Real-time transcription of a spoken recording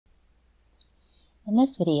In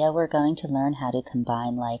this video, we're going to learn how to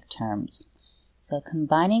combine like terms. So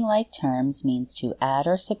combining like terms means to add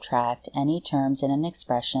or subtract any terms in an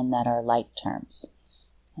expression that are like terms.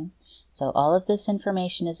 Okay? So all of this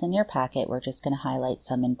information is in your packet. We're just going to highlight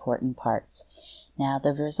some important parts. Now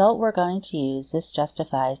the result we're going to use, this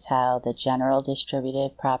justifies how the general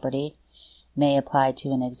distributive property may apply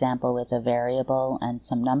to an example with a variable and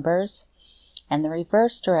some numbers. And the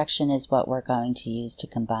reverse direction is what we're going to use to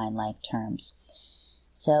combine like terms.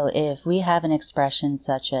 So if we have an expression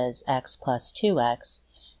such as x plus 2x,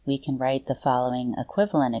 we can write the following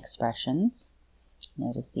equivalent expressions.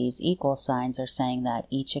 Notice these equal signs are saying that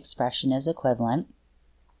each expression is equivalent.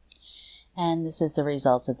 And this is the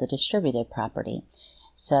result of the distributive property.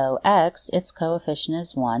 So x, its coefficient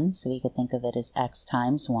is 1, so we could think of it as x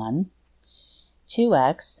times 1.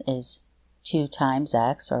 2x is 2 times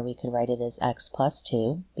x, or we could write it as x plus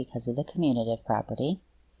 2 because of the commutative property.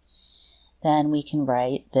 Then we can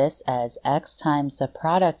write this as x times the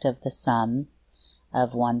product of the sum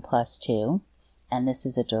of 1 plus 2, and this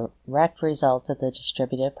is a direct result of the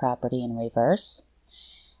distributive property in reverse.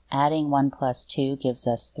 Adding 1 plus 2 gives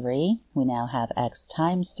us 3. We now have x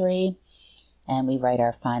times 3, and we write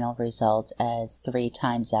our final result as 3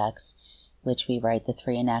 times x, which we write the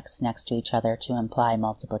 3 and x next to each other to imply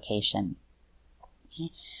multiplication. Okay.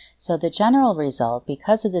 So the general result,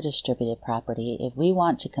 because of the distributive property, if we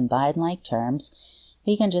want to combine like terms,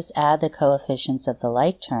 we can just add the coefficients of the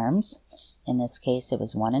like terms. In this case, it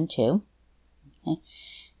was 1 and 2. Okay,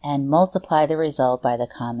 and multiply the result by the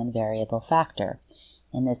common variable factor.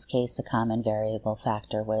 In this case, the common variable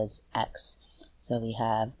factor was x. So we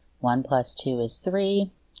have 1 plus 2 is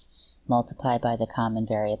 3, multiplied by the common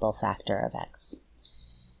variable factor of x.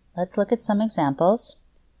 Let's look at some examples.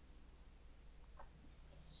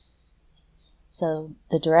 So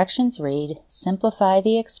the directions read, simplify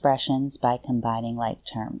the expressions by combining like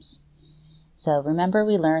terms. So remember,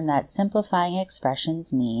 we learned that simplifying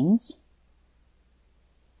expressions means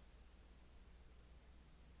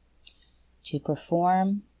to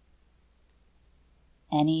perform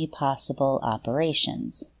any possible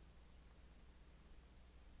operations.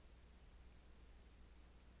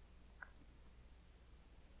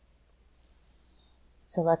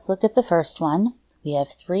 So let's look at the first one. We have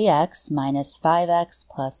 3x minus 5x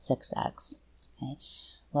plus 6x. Okay.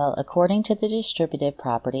 Well, according to the distributive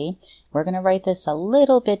property, we're going to write this a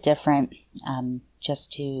little bit different,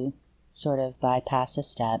 just to sort of bypass a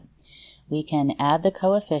step. We can add the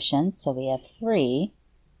coefficients, so we have 3.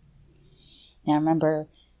 Now remember,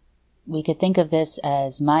 we could think of this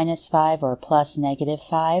as minus 5 or plus negative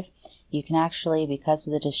 5. You can actually, because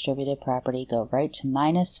of the distributive property, go right to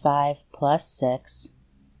minus 5 plus 6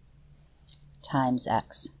 times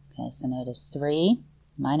x. Okay, so notice 3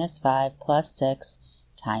 minus 5 plus 6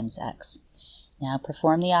 times x. Now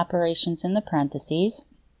perform the operations in the parentheses.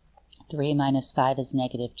 3 minus 5 is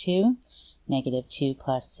negative 2. Negative 2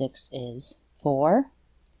 plus 6 is 4.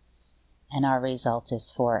 And our result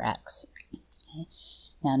is 4x. Okay.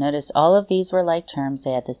 Now notice all of these were like terms.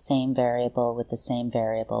 They had the same variable with the same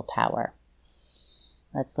variable power.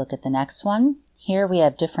 Let's look at the next one. Here we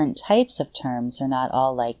have different types of terms. They're not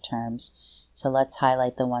all like terms. So let's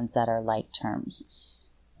highlight the ones that are like terms.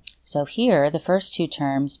 So here, the first two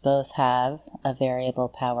terms both have a variable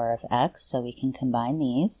power of x, so we can combine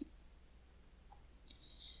these.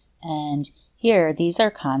 And here, these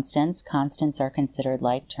are constants. Constants are considered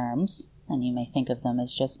like terms, and you may think of them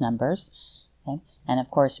as just numbers. Okay? And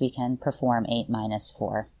of course, we can perform 8 minus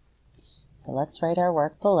 4. So let's write our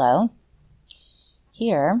work below.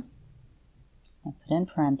 Here, I put in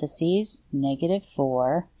parentheses, negative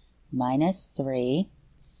 4 minus 3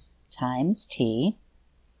 times t.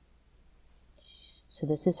 So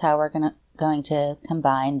this is how we're going to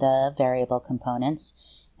combine the variable components.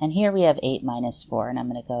 And here we have 8 minus 4, and I'm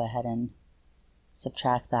going to go ahead and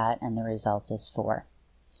subtract that, and the result is 4.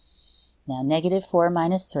 Now negative 4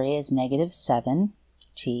 minus 3 is negative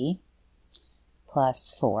 7t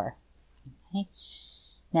plus 4. Okay.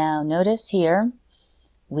 Now notice here,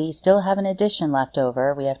 we still have an addition left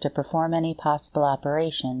over. We have to perform any possible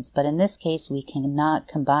operations, but in this case we cannot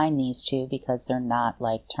combine these two because they're not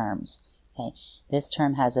like terms. Okay. This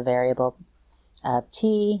term has a variable of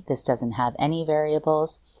t. This doesn't have any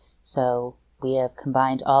variables, so we have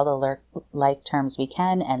combined all the like terms we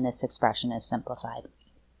can, and this expression is simplified.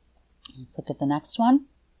 Let's look at the next one.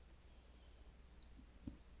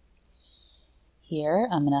 Here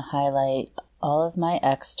I'm going to highlight all of my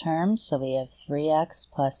x terms, so we have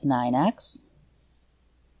 3x plus 9x,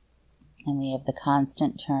 and we have the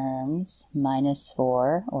constant terms minus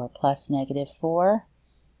 4 or plus negative 4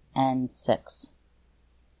 and 6.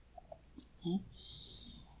 Okay.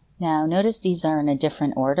 Now notice these are in a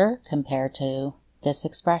different order compared to this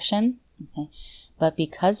expression. Okay. But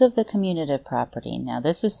because of the commutative property, now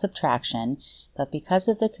this is subtraction, but because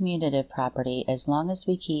of the commutative property, as long as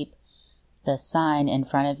we keep the sign in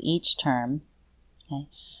front of each term, okay,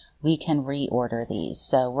 we can reorder these.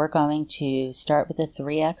 So we're going to start with the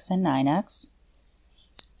 3x and 9x.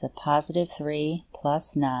 It's a positive 3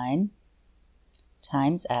 plus 9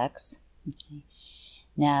 times x. Okay.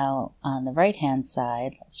 Now on the right hand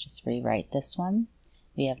side, let's just rewrite this one.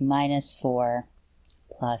 We have minus 4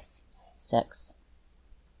 plus 6.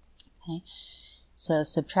 Okay. So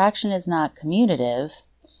subtraction is not commutative,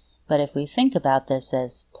 but if we think about this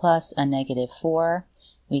as plus a negative 4,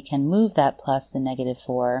 we can move that plus the negative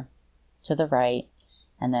 4 to the right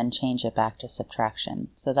and then change it back to subtraction.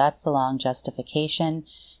 So that's the long justification,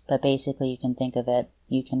 but basically you can think of it,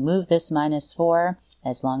 you can move this minus 4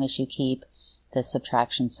 as long as you keep the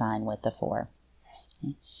subtraction sign with the 4.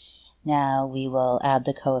 Okay. Now we will add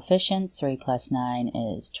the coefficients. 3 plus 9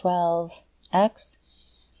 is 12x.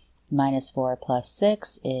 Minus 4 plus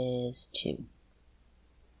 6 is 2.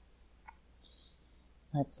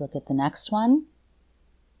 Let's look at the next one.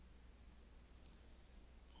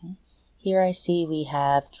 Okay. Here I see we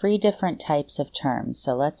have 3 different types of terms,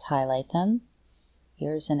 so let's highlight them.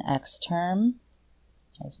 Here's an x term.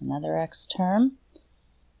 There's another x term.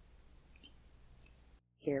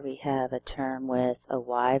 Here we have a term with a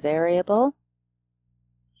y variable,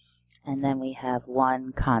 and then we have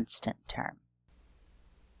one constant term.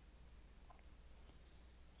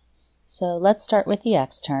 So let's start with the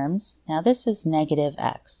x terms. Now this is negative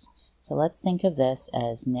x, so let's think of this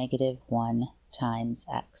as negative 1 times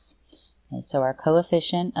x. Okay, so our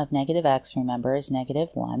coefficient of negative x, remember, is negative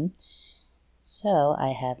 1. So I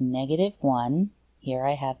have negative 1, here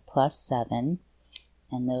I have plus 7,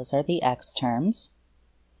 and those are the x terms.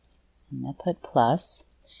 I'm going to put plus.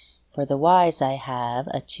 For the y's, I have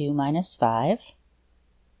a 2 minus 5.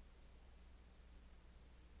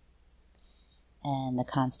 And the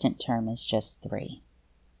constant term is just 3.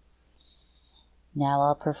 Now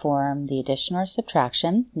I'll perform the addition or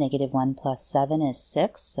subtraction. Negative 1 plus 7 is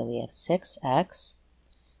 6, so we have 6x.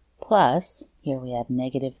 Plus, here we have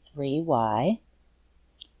negative 3y.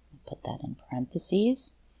 Put that in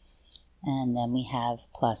parentheses. And then we have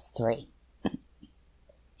plus 3.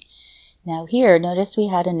 Now here, notice we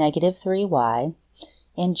had a negative 3y.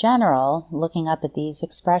 In general, looking up at these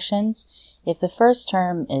expressions, if the first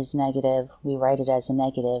term is negative, we write it as a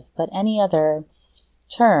negative, but any other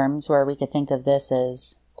terms where we could think of this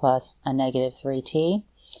as plus a negative 3t,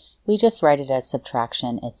 we just write it as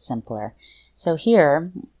subtraction. It's simpler. So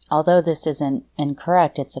here, although this isn't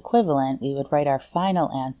incorrect, it's equivalent, we would write our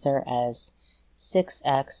final answer as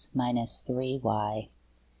 6x minus 3y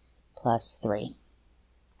plus 3.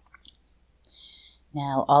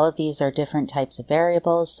 Now, all of these are different types of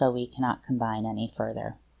variables, so we cannot combine any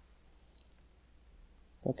further.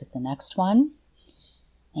 Let's look at the next one.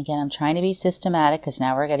 Again, I'm trying to be systematic because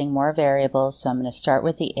now we're getting more variables, so I'm going to start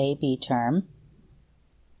with the AB term.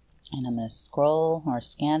 And I'm going to scroll or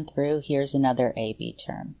scan through. Here's another AB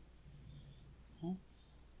term. Okay.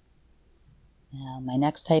 Now, my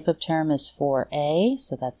next type of term is 4A,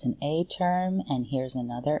 so that's an A term, and here's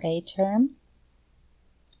another A term.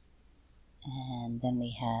 And then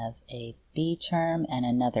we have a B term and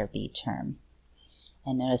another B term.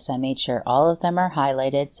 And notice I made sure all of them are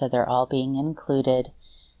highlighted, so they're all being included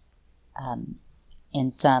in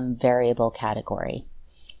some variable category.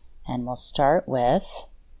 And we'll start with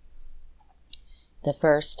the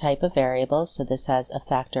first type of variable. So this has a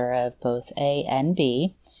factor of both A and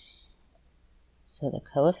B. So the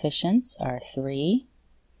coefficients are 3,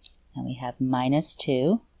 and we have minus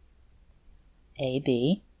 2,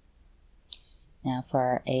 AB. Now for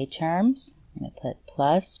our A terms, I'm going to put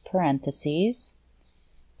plus parentheses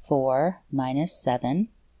 4 minus 7.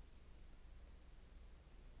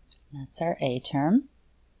 That's our A term.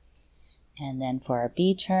 And then for our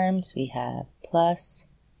B terms, we have plus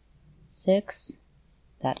 6.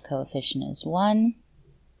 That coefficient is 1.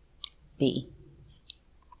 B.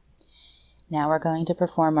 Now we're going to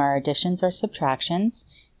perform our additions or subtractions.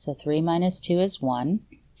 So 3 minus 2 is 1.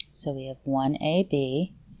 So we have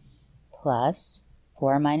 1AB. Plus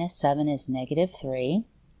 4 minus 7 is negative 3.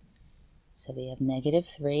 So we have negative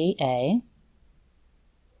 3a.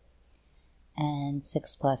 And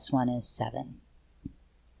 6 plus 1 is 7.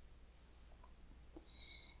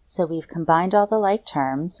 So we've combined all the like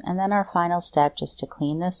terms, and then our final step, just to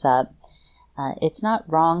clean this up, it's not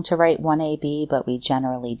wrong to write 1ab, but we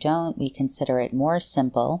generally don't. We consider it more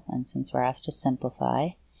simple, and since we're asked to simplify,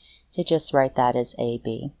 to just write that as ab,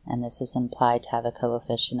 and this is implied to have a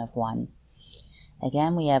coefficient of 1.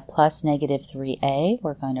 Again, we have plus negative 3a.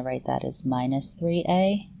 We're going to write that as minus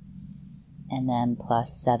 3a, and then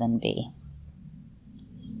plus 7b.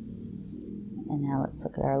 And now let's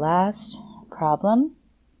look at our last problem.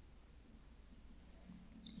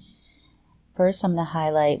 First, I'm going to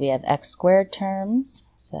highlight, we have x squared terms.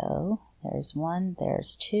 So there's 1,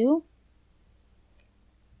 there's 2.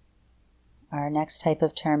 Our next type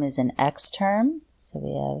of term is an x term. So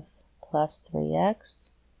we have plus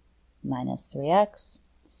 3x minus 3x.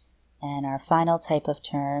 And our final type of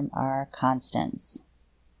term are constants.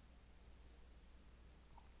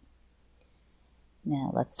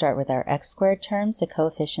 Now let's start with our x squared terms. The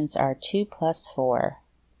coefficients are 2 plus 4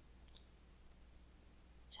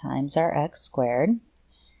 times our x squared.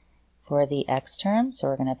 For the x term, so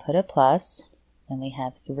we're going to put a plus. Then we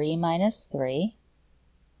have 3 minus 3.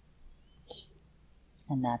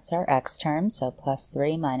 And that's our x term, so plus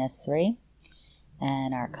 3 minus 3.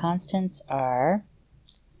 And our constants are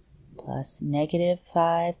plus negative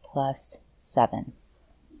 5 plus 7.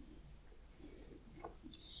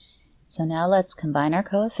 So now let's combine our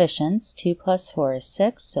coefficients. 2 plus 4 is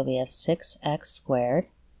 6, so we have 6x squared,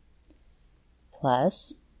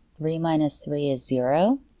 plus 3 minus 3 is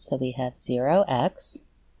 0, so we have 0x,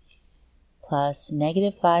 plus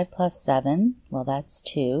negative 5 plus 7, well that's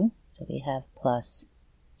 2, so we have plus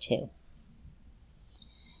 2.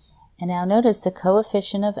 And now notice the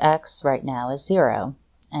coefficient of x right now is 0,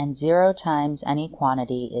 and 0 times any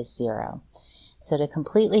quantity is 0. So to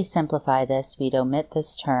completely simplify this, we'd omit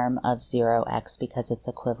this term of 0x because it's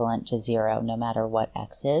equivalent to 0 no matter what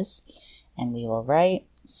x is, and we will write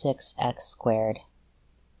 6x squared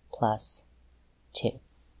plus 2.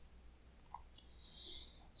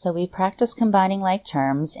 So we practiced combining like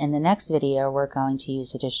terms. In the next video, we're going to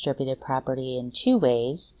use a distributive property in 2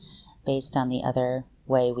 ways, based on the other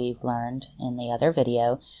way we've learned in the other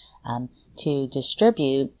video, to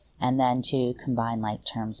distribute and then to combine like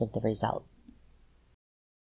terms of the result.